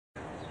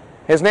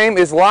His name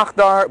is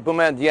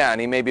Boumediene.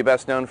 He may be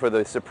best known for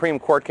the Supreme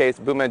Court case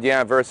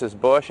Boumediene versus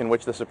Bush, in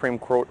which the Supreme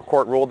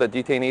Court ruled that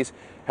detainees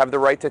have the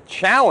right to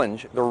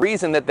challenge the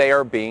reason that they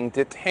are being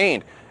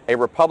detained. A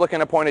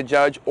Republican-appointed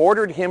judge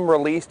ordered him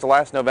released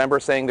last November,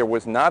 saying there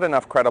was not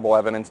enough credible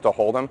evidence to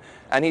hold him,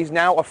 and he's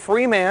now a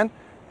free man,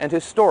 and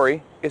his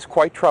story is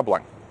quite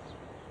troubling.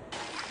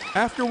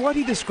 After what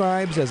he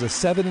describes as a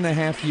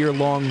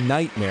 7.5-year-long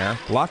nightmare,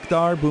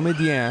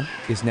 Boumediene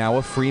is now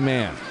a free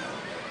man.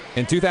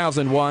 In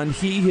 2001,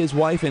 he, his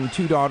wife, and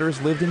 2 daughters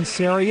lived in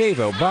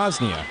Sarajevo,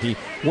 Bosnia. He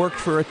worked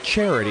for a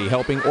charity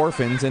helping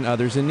orphans and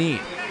others in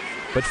need.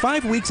 But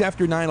 5 weeks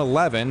after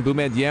 9/11,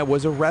 Boumediene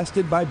was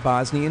arrested by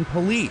Bosnian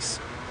police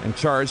and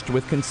charged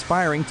with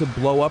conspiring to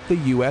blow up the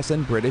U.S.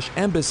 and British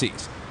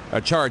embassies,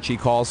 a charge he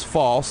calls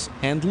false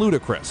and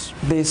ludicrous.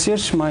 They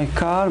searched my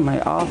car,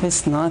 my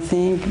office,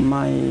 nothing,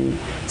 my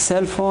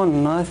cell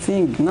phone,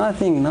 nothing.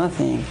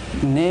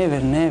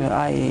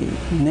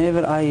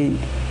 Never,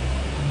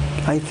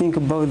 I think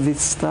about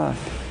this stuff.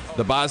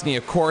 The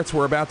Bosnia courts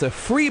were about to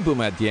free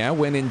Boumediene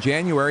when in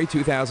January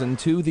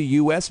 2002 the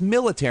U.S.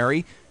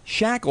 military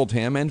shackled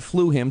him and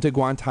flew him to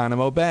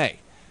Guantanamo Bay.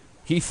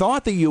 He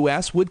thought the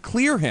U.S. would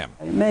clear him.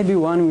 Maybe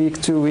 1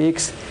 week, 2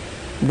 weeks,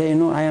 they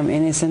know I am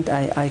innocent,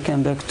 I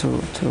come back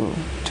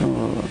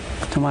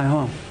to my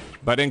home.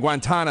 But in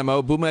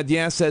Guantanamo,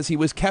 Boumediene says he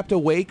was kept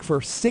awake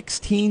for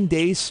 16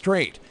 days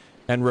straight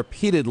and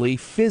repeatedly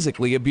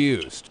physically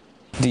abused.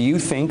 Do you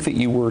think that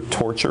you were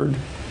tortured?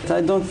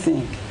 I don't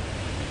think.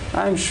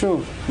 I'm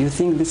sure. You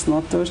think this is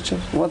not torture?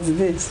 What's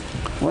this?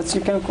 What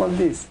you can call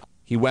this?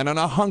 He went on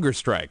a hunger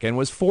strike and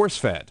was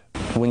force-fed.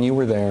 When you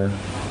were there,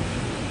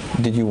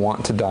 did you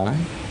want to die?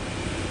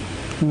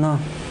 No,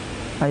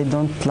 I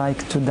don't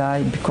like to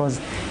die because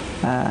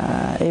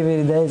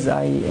every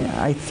day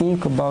I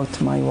think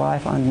about my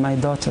wife and my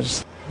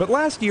daughters. But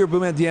last year,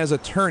 Boumediene's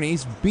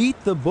attorneys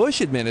beat the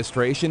Bush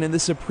administration in the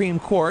Supreme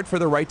Court for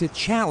the right to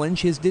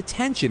challenge his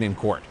detention in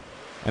court.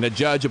 And a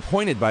judge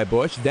appointed by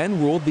Bush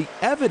then ruled the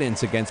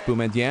evidence against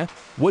Boumediene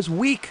was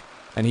weak,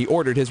 and he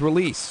ordered his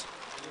release.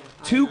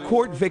 2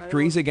 court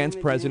victories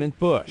against President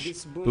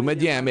Bush.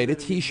 Boumediene made a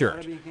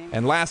T-shirt,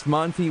 and last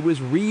month he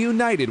was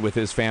reunited with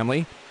his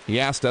family. He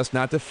asked us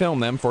not to film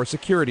them for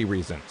security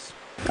reasons.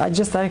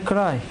 I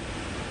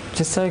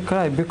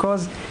cry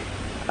because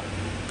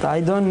I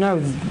don't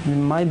know,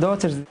 my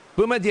daughters.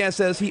 Boumediene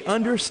says he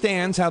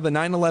understands how the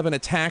 9/11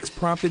 attacks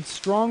prompted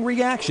strong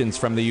reactions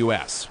from the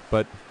U.S.,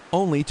 but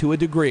only to a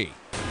degree.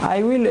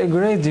 I will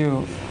agree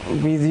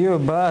with you,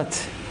 but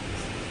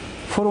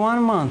for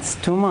 1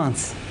 month, 2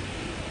 months,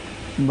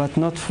 but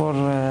not for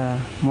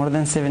more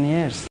than 7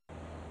 years.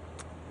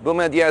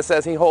 Boumediene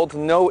says he holds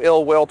no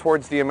ill will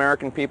towards the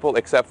American people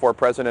except for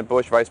President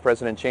Bush, Vice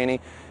President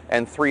Cheney,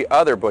 and 3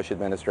 other Bush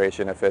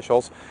administration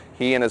officials.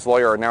 He and his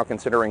lawyer are now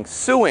considering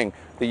suing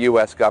the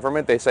U.S.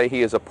 government. They say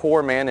he is a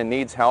poor man and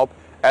needs help.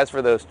 As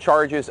for those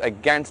charges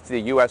against the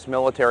U.S.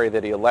 military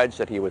that he alleged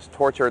that he was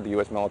tortured, the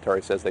U.S.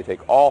 military says they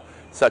take all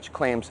such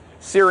claims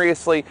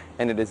seriously,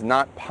 and it is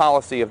not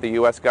policy of the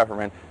U.S.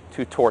 government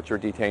to torture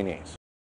detainees.